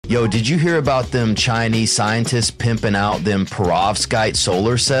Yo, did you hear about them Chinese scientists pimping out them Perovskite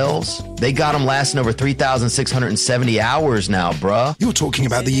solar cells? They got them lasting over 3,670 hours now, bruh. You're talking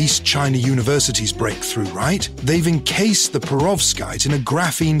about the East China University's breakthrough, right? They've encased the Perovskite in a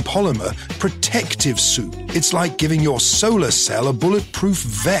graphene-polymer protective suit. It's like giving your solar cell a bulletproof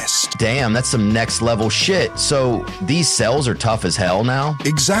vest. Damn, that's some next level shit. So these cells are tough as hell now?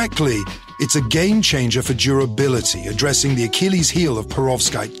 Exactly. It's a game changer for durability, addressing the Achilles heel of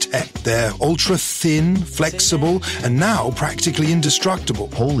Perovskite tech. They're ultra thin, flexible, and now practically indestructible.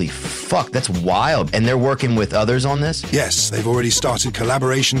 Holy fuck, that's wild. And they're working with others on this? Yes, they've already started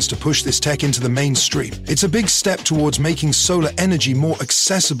collaborations to push this tech into the mainstream. It's a big step towards making solar energy more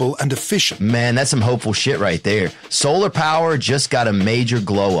accessible and efficient. Man, that's some hopeful shit right there. Solar power just got a major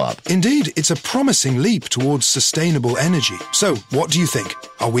glow up. Indeed, it's a promising leap towards sustainable energy. So, what do you think?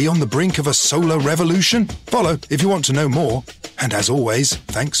 Are we on the brink of a solar revolution? Follow if you want to know more. And as always,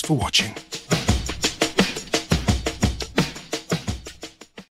 thanks for watching.